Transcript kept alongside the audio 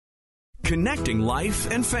Connecting life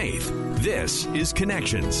and faith. This is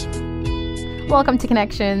Connections. Welcome to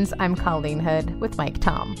Connections. I'm Colleen Hood with Mike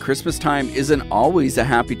Tom. Christmas time isn't always a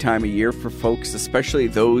happy time of year for folks, especially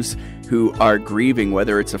those who are grieving,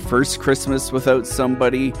 whether it's a first Christmas without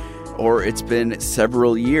somebody or it's been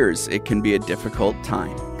several years. It can be a difficult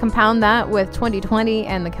time. Compound that with 2020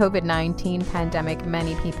 and the COVID-19 pandemic.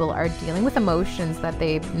 Many people are dealing with emotions that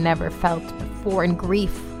they've never felt before and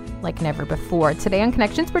grief like never before. Today on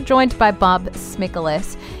Connections, we're joined by Bob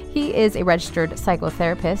Smikoulis. He is a registered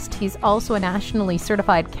psychotherapist. He's also a nationally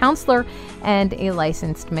certified counselor and a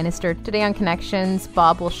licensed minister. Today on Connections,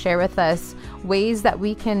 Bob will share with us ways that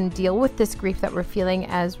we can deal with this grief that we're feeling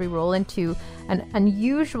as we roll into an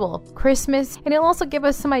unusual Christmas. And he'll also give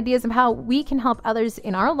us some ideas of how we can help others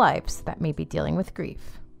in our lives that may be dealing with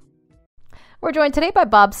grief. We're joined today by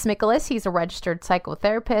Bob Smikoulis. He's a registered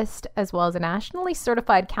psychotherapist, as well as a nationally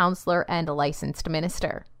certified counselor and a licensed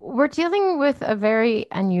minister. We're dealing with a very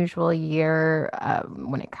unusual year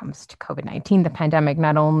when it comes to COVID-19, the pandemic.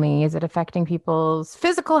 Not only is it affecting people's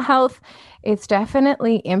physical health, it's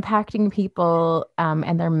definitely impacting people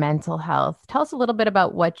and their mental health. Tell us a little bit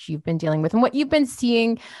about what you've been dealing with and what you've been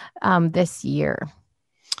seeing this year.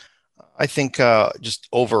 I think just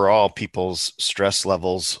overall, people's stress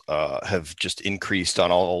levels have just increased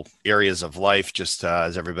on all areas of life, just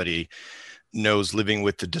as everybody knows, living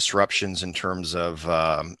with the disruptions in terms of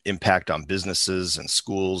impact on businesses and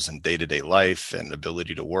schools and day-to-day life and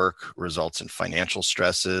ability to work results in financial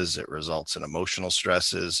stresses. It results in emotional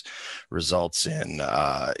stresses, results in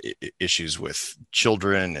issues with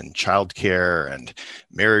children and childcare and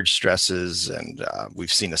marriage stresses. And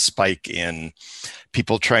we've seen a spike in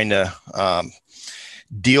people trying to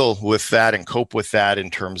deal with that and cope with that in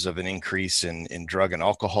terms of an increase in drug and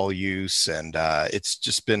alcohol use. And it's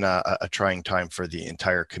just been a trying time for the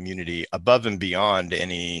entire community, above and beyond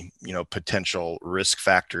any, potential risk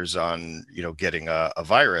factors on, getting a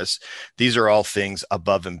virus. These are all things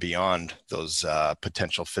above and beyond those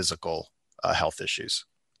potential physical health issues.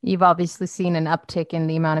 You've obviously seen an uptick in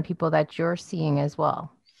the amount of people that you're seeing as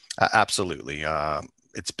well. Absolutely.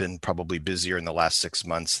 It's been probably busier in the last 6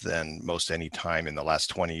 months than most any time in the last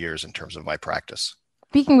 20 years in terms of my practice.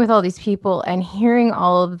 Speaking with all these people and hearing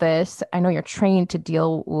all of this, I know you're trained to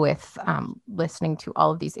deal with listening to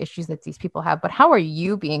all of these issues that these people have, but how are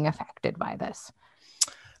you being affected by this?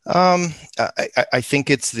 I think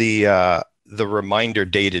it's the reminder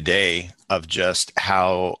day to day of just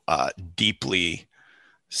how deeply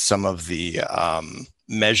some of the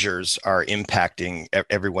measures are impacting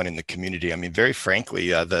everyone in the community. I mean, very frankly,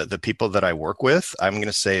 the people that I work with, I'm going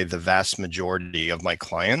to say the vast majority of my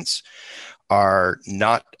clients are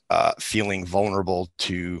not feeling vulnerable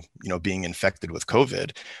to, being infected with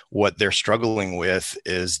COVID. What they're struggling with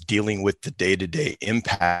is dealing with the day-to-day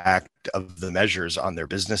impact of the measures on their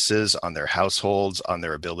businesses, on their households, on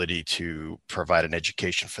their ability to provide an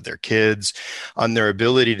education for their kids, on their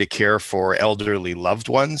ability to care for elderly loved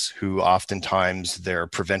ones who oftentimes they're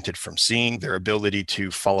prevented from seeing, their ability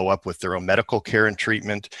to follow up with their own medical care and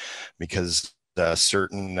treatment because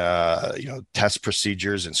certain test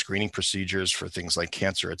procedures and screening procedures for things like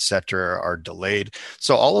cancer, et cetera, are delayed.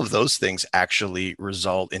 So all of those things actually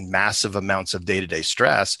result in massive amounts of day-to-day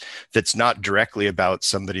stress that's not directly about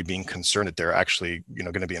somebody being concerned that they're actually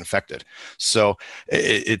going to be infected. So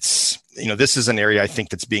it's this is an area I think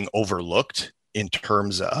that's being overlooked in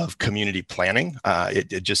terms of community planning.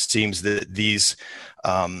 It just seems that these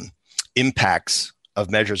impacts of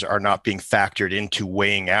measures are not being factored into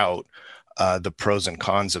weighing out the pros and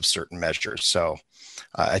cons of certain measures. So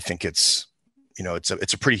I think it's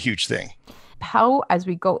a pretty huge thing. How, as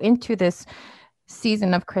we go into this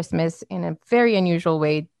season of Christmas in a very unusual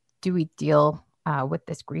way, do we deal with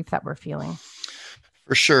this grief that we're feeling?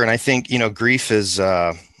 For sure. And I think, grief is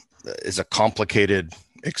a complicated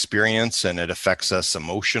experience, and it affects us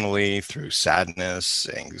emotionally through sadness,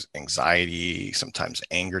 anxiety, sometimes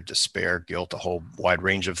anger, despair, guilt, a whole wide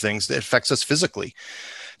range of things. It affects us physically.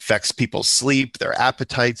 Affects people's sleep, their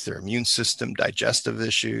appetites, their immune system, digestive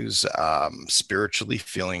issues, spiritually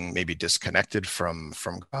feeling maybe disconnected from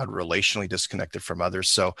God, relationally disconnected from others.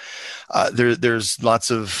 So there's lots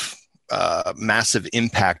of massive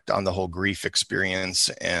impact on the whole grief experience.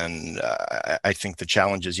 And I think the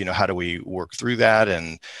challenge is, how do we work through that?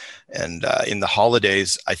 And in the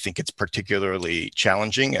holidays, I think it's particularly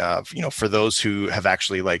challenging, for those who have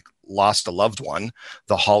actually lost a loved one.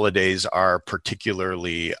 The holidays are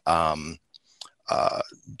particularly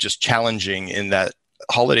just challenging in that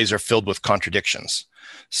holidays are filled with contradictions.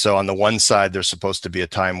 So on the one side, there's supposed to be a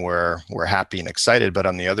time where we're happy and excited, but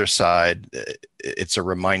on the other side, it's a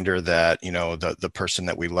reminder that, the person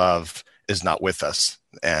that we love is not with us.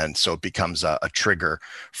 And so it becomes a trigger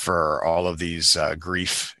for all of these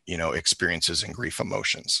grief, experiences and grief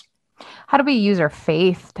emotions. How do we use our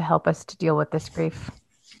faith to help us to deal with this grief?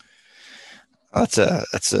 That's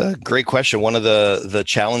a great question. One of the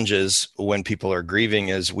challenges when people are grieving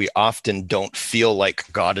is we often don't feel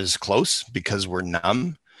like God is close because we're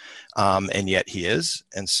numb, and yet He is.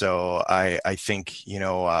 And so I think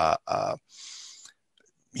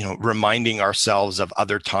reminding ourselves of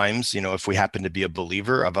other times, if we happen to be a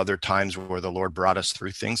believer, of other times where the Lord brought us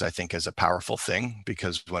through things, I think is a powerful thing,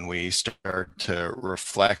 because when we start to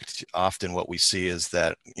reflect, often what we see is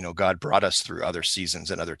that, God brought us through other seasons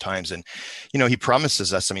and other times. And, He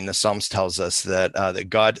promises us, the Psalms tells us that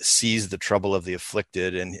God sees the trouble of the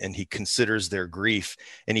afflicted, and He considers their grief,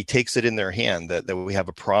 and He takes it in their hand, that we have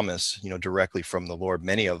a promise, directly from the Lord,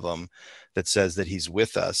 many of them, that says that He's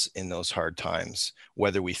with us in those hard times,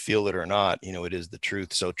 whether we feel it or not. It is the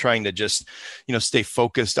truth. So trying to just, stay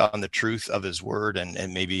focused on the truth of His word,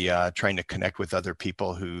 and maybe trying to connect with other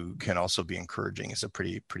people who can also be encouraging is a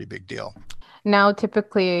pretty big deal. Now,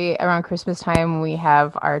 typically around Christmas time, we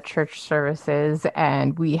have our church services,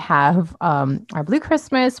 and we have our Blue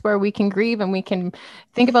Christmas, where we can grieve and we can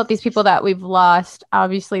think about these people that we've lost.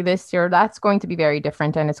 Obviously, this year, that's going to be very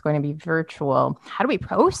different, and it's going to be virtual. How do we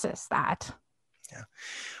process that? Yeah.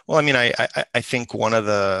 Well, I think one of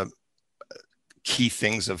the key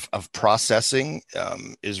things of processing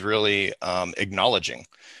is really acknowledging.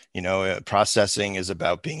 Processing is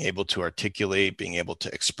about being able to articulate, being able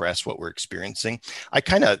to express what we're experiencing. I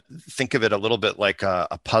kind of think of it a little bit like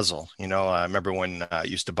a puzzle. I remember when I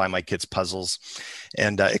used to buy my kids puzzles,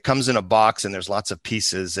 and it comes in a box and there's lots of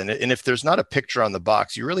pieces. And if there's not a picture on the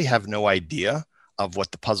box, you really have no idea of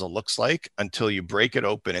what the puzzle looks like until you break it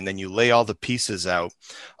open, and then you lay all the pieces out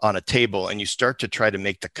on a table and you start to try to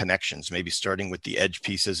make the connections, maybe starting with the edge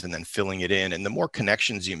pieces and then filling it in. And the more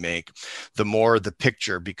connections you make, the more the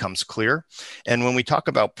picture becomes clear. And when we talk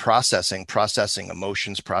about processing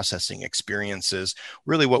emotions, processing experiences,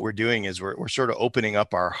 really what we're doing is we're sort of opening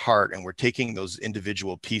up our heart, and we're taking those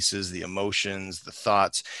individual pieces, the emotions, the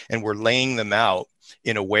thoughts, and we're laying them out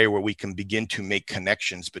in a way where we can begin to make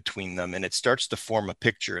connections between them. And it starts to form a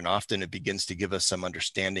picture. And often it begins to give us some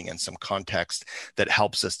understanding and some context that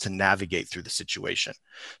helps us to navigate through the situation.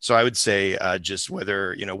 So I would say just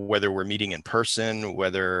whether we're meeting in person,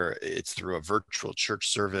 whether it's through a virtual church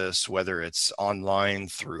service, whether it's online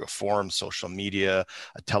through a forum, social media,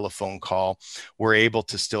 a telephone call, we're able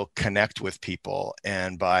to still connect with people.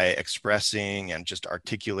 And by expressing and just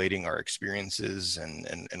articulating our experiences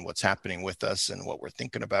and what's happening with us and what we're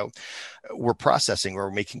thinking about, we're processing, or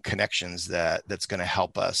we're making connections that's going to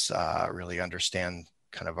help us really understand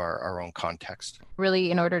kind of our own context.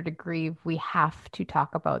 Really, in order to grieve, we have to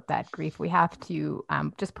talk about that grief. We have to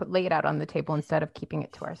just lay it out on the table instead of keeping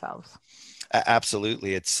it to ourselves.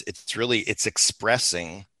 Absolutely. It's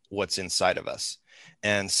expressing what's inside of us.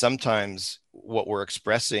 And sometimes what we're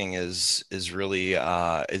expressing is really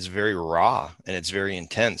is very raw, and it's very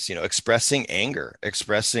intense. Expressing anger,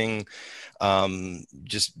 expressing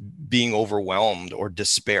just being overwhelmed or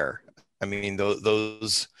despair.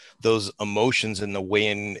 Those emotions and the way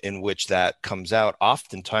in which that comes out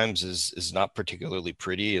oftentimes is not particularly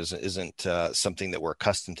pretty, isn't something that we're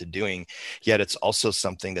accustomed to doing. Yet it's also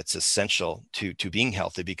something that's essential to being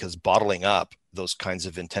healthy, because bottling up those kinds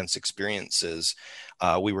of intense experiences,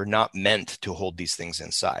 we were not meant to hold these things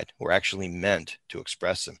inside. We're actually meant to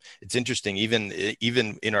express them. It's interesting, even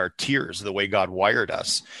in our tears, the way God wired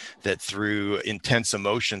us, that through intense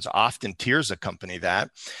emotions, often tears accompany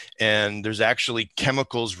that. And there's actually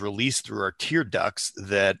chemicals released through our tear ducts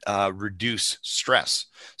that reduce stress.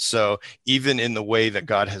 So even in the way that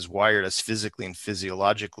God has wired us physically and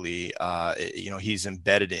physiologically, He's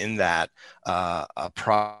embedded in that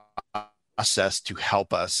process to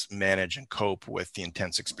help us manage and cope with the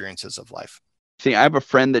intense experiences of life. I have a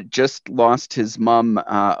friend that just lost his mom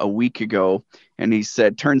a week ago, and he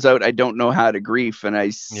said, turns out I don't know how to grieve. And I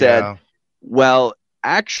said, Well,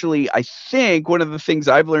 actually, I think one of the things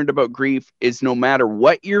I've learned about grief is no matter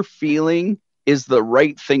what you're feeling is the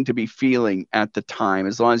right thing to be feeling at the time.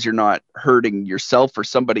 As long as you're not hurting yourself or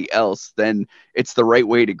somebody else, then it's the right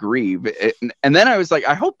way to grieve. And then I was like,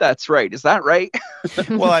 I hope that's right. Is that right?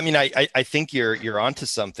 Well, I think you're onto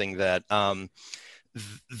something, that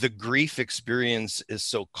the grief experience is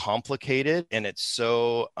so complicated, and it's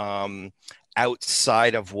so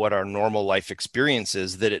outside of what our normal life experience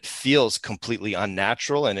is, that it feels completely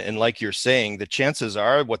unnatural. And like you're saying, the chances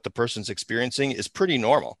are what the person's experiencing is pretty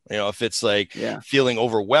normal. If it's like feeling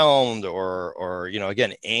overwhelmed or,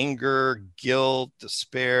 again, anger, guilt,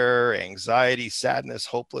 despair, anxiety, sadness,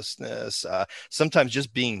 hopelessness, sometimes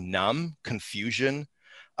just being numb, confusion.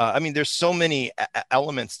 There's so many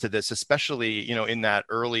elements to this, especially, in that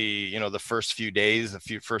early, the first few days,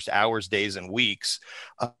 first hours, days, and weeks.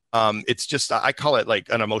 It's just, I call it like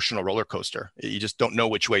an emotional roller coaster. You just don't know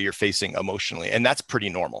which way you're facing emotionally. And that's pretty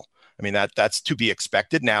normal. That's to be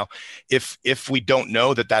expected. Now, if we don't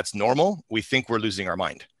know that that's normal, we think we're losing our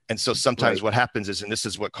mind. And so sometimes what happens is, and this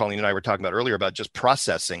is what Colleen and I were talking about earlier about just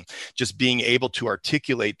processing, just being able to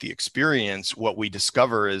articulate the experience, what we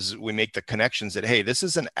discover is we make the connections that, hey, this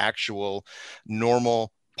is an actual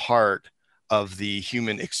normal part of the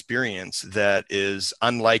human experience that is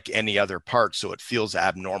unlike any other part. So it feels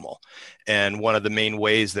abnormal. And one of the main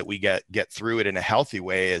ways that we get through it in a healthy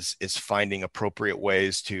way is finding appropriate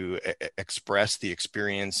ways to express the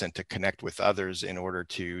experience and to connect with others in order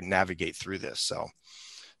to navigate through this. So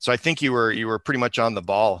I think you were pretty much on the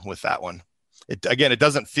ball with that one. It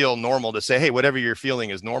doesn't feel normal to say, hey, whatever you're feeling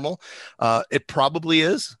is normal. It probably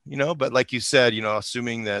is, but like you said,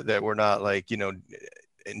 assuming that we're not like,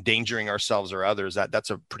 endangering ourselves or others,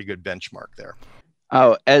 that's a pretty good benchmark there.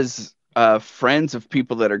 Oh, as friends of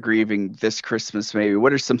people that are grieving this Christmas, maybe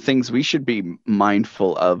what are some things we should be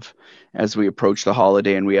mindful of as we approach the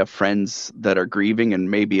holiday and we have friends that are grieving and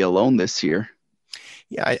maybe alone this year?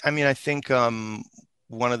 Yeah, I think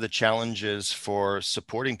one of the challenges for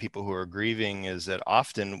supporting people who are grieving is that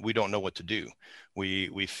often we don't know what to do.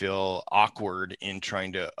 We feel awkward in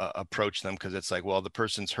trying to approach them because it's like, well, the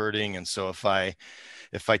person's hurting, and so if I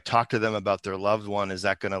talk to them about their loved one, is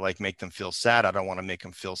that going to like make them feel sad? I don't want to make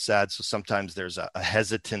them feel sad. So sometimes there's a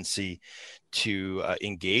hesitancy to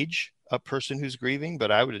engage a person who's grieving.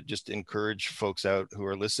 But I would just encourage folks out who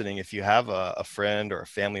are listening, if you have a friend or a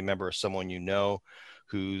family member or someone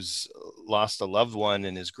who's lost a loved one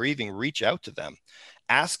and is grieving, reach out to them.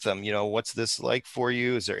 Ask them, what's this like for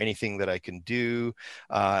you? Is there anything that I can do?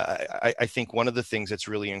 I think one of the things that's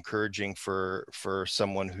really encouraging for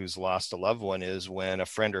someone who's lost a loved one is when a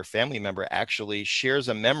friend or family member actually shares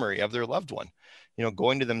a memory of their loved one.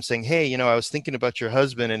 Going to them saying, hey, I was thinking about your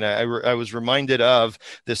husband, and I was reminded of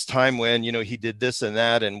this time when, he did this and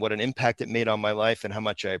that, and what an impact it made on my life and how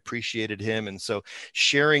much I appreciated him. And so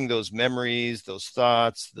sharing those memories, those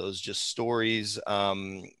thoughts, those just stories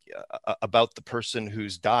about the person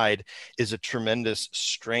who's died is a tremendous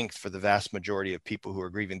strength for the vast majority of people who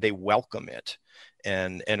are grieving. They welcome it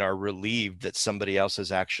and are relieved that somebody else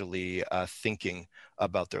is actually thinking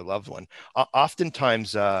about their loved one.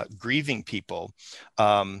 Oftentimes, grieving people,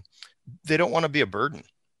 they don't want to be a burden,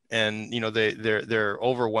 and they're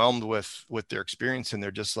overwhelmed with their experience, and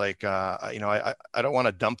they're just like, I don't want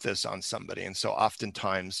to dump this on somebody, and so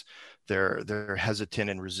oftentimes they're hesitant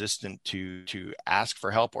and resistant to ask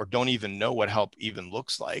for help, or don't even know what help even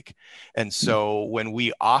looks like. And so when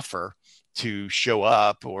we offer to show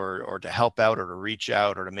up or to help out or to reach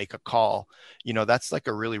out or to make a call, that's like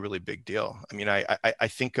a really, really big deal. I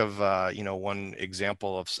think of, one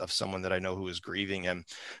example of someone that I know who is grieving, and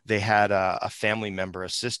they had a family member, a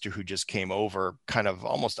sister, who just came over kind of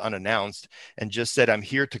almost unannounced and just said, I'm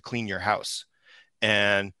here to clean your house.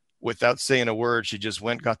 And without saying a word, she just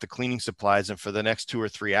went, got the cleaning supplies, and for the next 2 or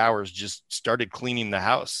 3 hours, just started cleaning the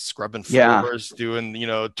house, scrubbing floors, doing,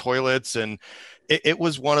 toilets. And it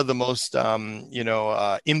was one of the most,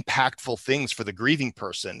 impactful things for the grieving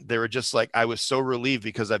person. They were just like, I was so relieved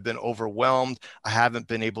because I've been overwhelmed. I haven't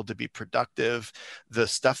been able to be productive. The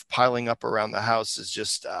stuff piling up around the house is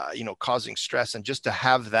just, causing stress. And just to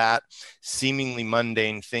have that seemingly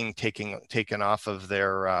mundane thing taken off of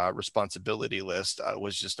their responsibility list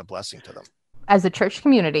was just a blessing to them. As a church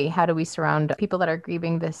community, how do we surround people that are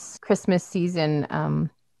grieving this Christmas season,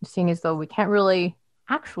 seeing as though we can't really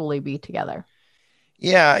actually be together?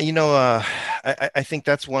 Yeah, I think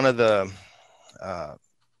that's one of the, I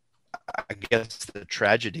guess, the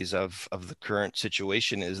tragedies of the current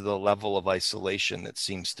situation is the level of isolation that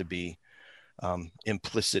seems to be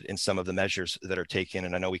implicit in some of the measures that are taken.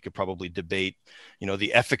 And I know we could probably debate,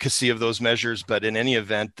 the efficacy of those measures, but in any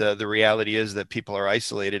event, the reality is that people are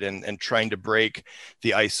isolated, and trying to break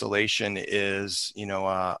the isolation is,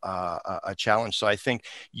 a challenge. So I think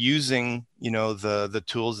using, the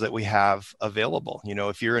tools that we have available,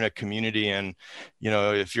 if you're in a community and,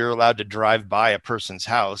 if you're allowed to drive by a person's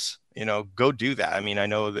house, go do that. I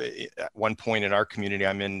know that at one point in our community,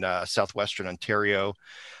 I'm in Southwestern Ontario.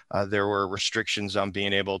 There were restrictions on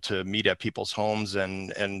being able to meet at people's homes,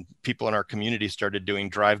 and people in our community started doing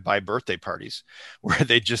drive-by birthday parties where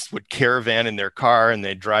they just would caravan in their car and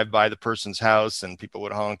they'd drive by the person's house and people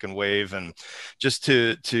would honk and wave, and just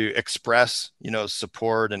to express,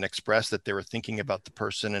 support and express that they were thinking about the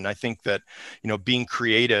person. And I think that, being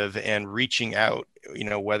creative and reaching out,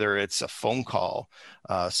 whether it's a phone call,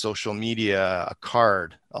 social media, a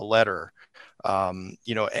card, a letter,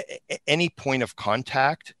 any point of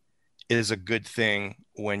contact is a good thing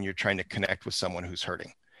when you're trying to connect with someone who's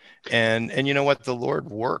hurting. And you know what? The Lord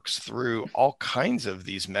works through all kinds of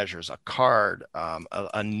these measures: a card,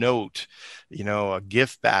 a note, a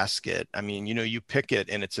gift basket. I mean, you pick it,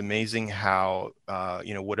 and it's amazing how,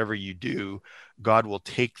 whatever you do, God will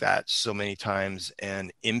take that so many times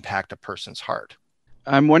and impact a person's heart.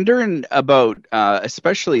 I'm wondering about,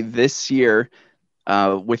 especially this year,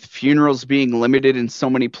 with funerals being limited in so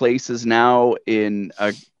many places now. In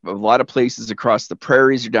a lot of places across the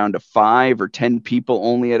prairies, you're down to 5 or 10 people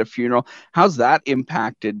only at a funeral. How's that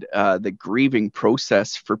impacted the grieving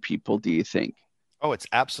process for people, do you think? Oh, it's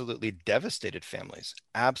absolutely devastated families.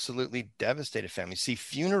 Absolutely devastated families. See,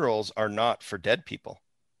 funerals are not for dead people.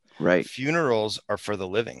 Right. Funerals are for the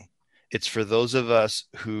living. It's for those of us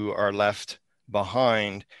who are left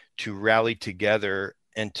behind to rally together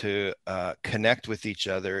and to connect with each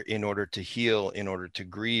other in order to heal, in order to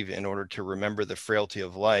grieve, in order to remember the frailty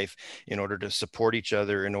of life, in order to support each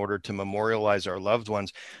other, in order to memorialize our loved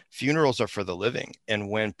ones. Funerals are for the living. And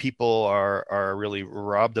when people are really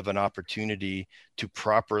robbed of an opportunity to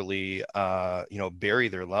properly, bury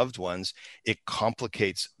their loved ones, it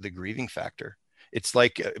complicates the grieving factor. It's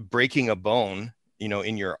like breaking a bone,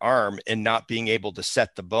 in your arm and not being able to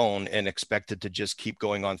set the bone and expect it to just keep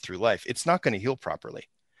going on through life. It's not going to heal properly.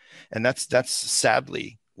 And that's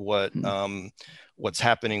sadly what's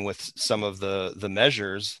happening with some of the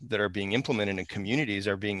measures that are being implemented in communities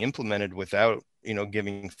are being implemented without,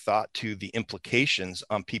 giving thought to the implications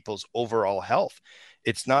on people's overall health.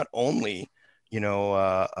 It's not only,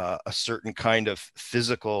 a certain kind of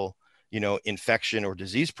physical infection or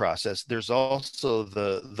disease process. There's also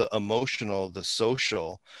the emotional, the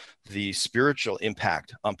social, the spiritual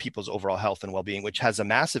impact on people's overall health and well-being, which has a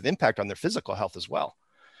massive impact on their physical health as well.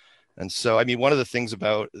 And so, I mean, one of the things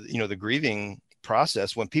about, the grieving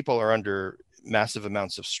process, when people are under massive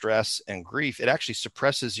amounts of stress and grief, it actually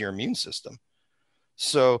suppresses your immune system.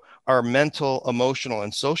 So our mental, emotional,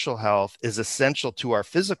 and social health is essential to our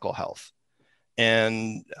physical health.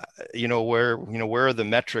 And, where are the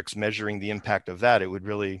metrics measuring the impact of that? It would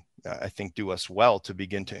really, I think, do us well to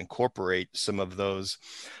begin to incorporate some of those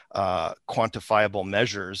quantifiable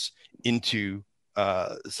measures into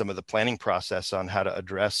some of the planning process on how to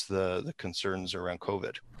address the concerns around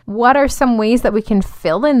COVID. What are some ways that we can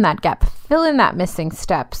fill in that gap, fill in that missing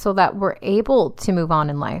step so that we're able to move on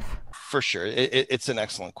in life? For sure. It's an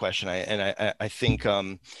excellent question. I think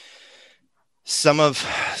some of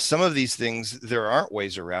these things, there aren't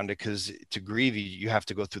ways around it, because to grieve, you have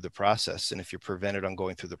to go through the process. And if you're prevented on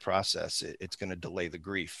going through the process, it's going to delay the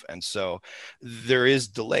grief. And so there is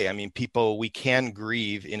delay. I mean, we can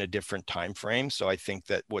grieve in a different time frame. So I think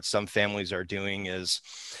that what some families are doing is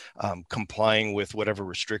complying with whatever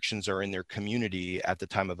restrictions are in their community at the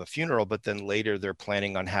time of a funeral, but then later they're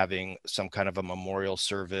planning on having some kind of a memorial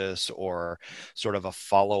service or sort of a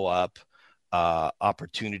follow-up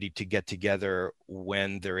opportunity to get together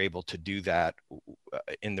when they're able to do that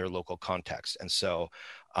in their local context. And so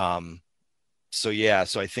I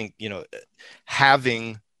think,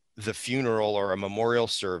 having the funeral or a memorial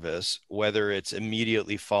service, whether it's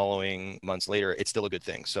immediately following, months later, it's still a good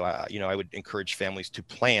thing. So, I would encourage families to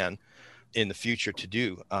plan in the future to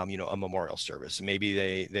do, a memorial service.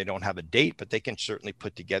 Maybe they don't have a date, but they can certainly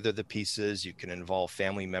put together the pieces. You can involve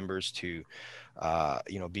family members to,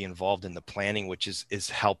 be involved in the planning, which is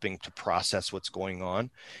helping to process what's going on.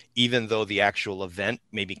 Even though the actual event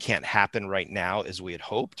maybe can't happen right now as we had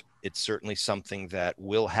hoped, it's certainly something that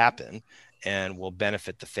will happen and will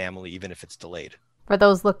benefit the family, even if it's delayed. For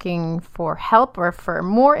those looking for help or for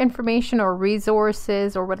more information or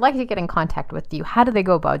resources, or would like to get in contact with you, how do they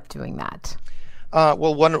go about doing that?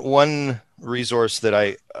 Well, one resource that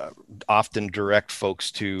I often direct folks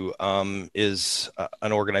to is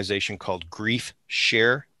an organization called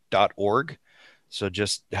griefshare.org. So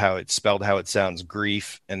just how it's spelled, how it sounds,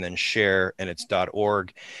 grief and then share, and it's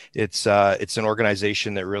 .org. It's an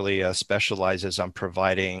organization that really specializes on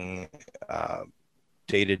providing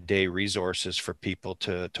day-to-day resources for people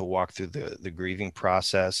to walk through the grieving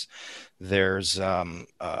process. There's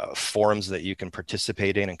forums that you can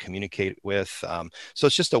participate in and communicate with. So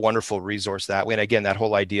it's just a wonderful resource that way. And again, that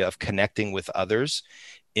whole idea of connecting with others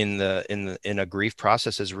in a grief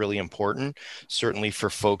process is really important. Certainly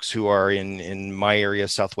for folks who are in my area,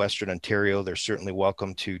 Southwestern Ontario, they're certainly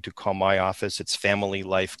welcome to call my office. It's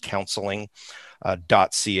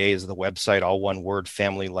familylifecounseling.ca is the website, all one word,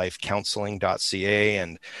 familylifecounseling.ca.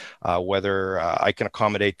 And whether I can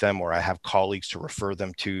accommodate them or I have colleagues to refer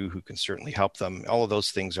them to who can certainly help them, all of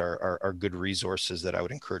those things are good resources that I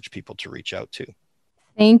would encourage people to reach out to.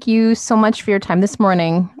 Thank you so much for your time this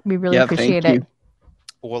morning. We really appreciate it.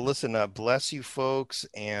 Well, listen, bless you folks,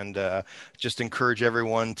 and just encourage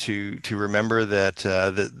everyone to remember that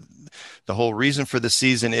the whole reason for the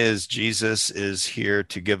season is Jesus is here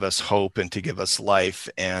to give us hope and to give us life.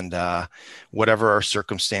 And whatever our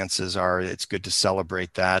circumstances are, it's good to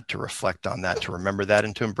celebrate that, to reflect on that, to remember that,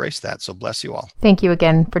 and to embrace that. So bless you all. Thank you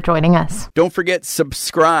again for joining us. Don't forget,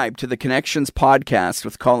 subscribe to the Connections podcast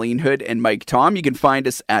with Colleen Hood and Mike Tom. You can find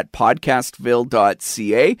us at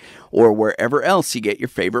podcastville.ca or wherever else you get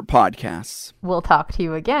your favorite podcasts. We'll talk to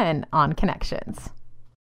you again on Connections.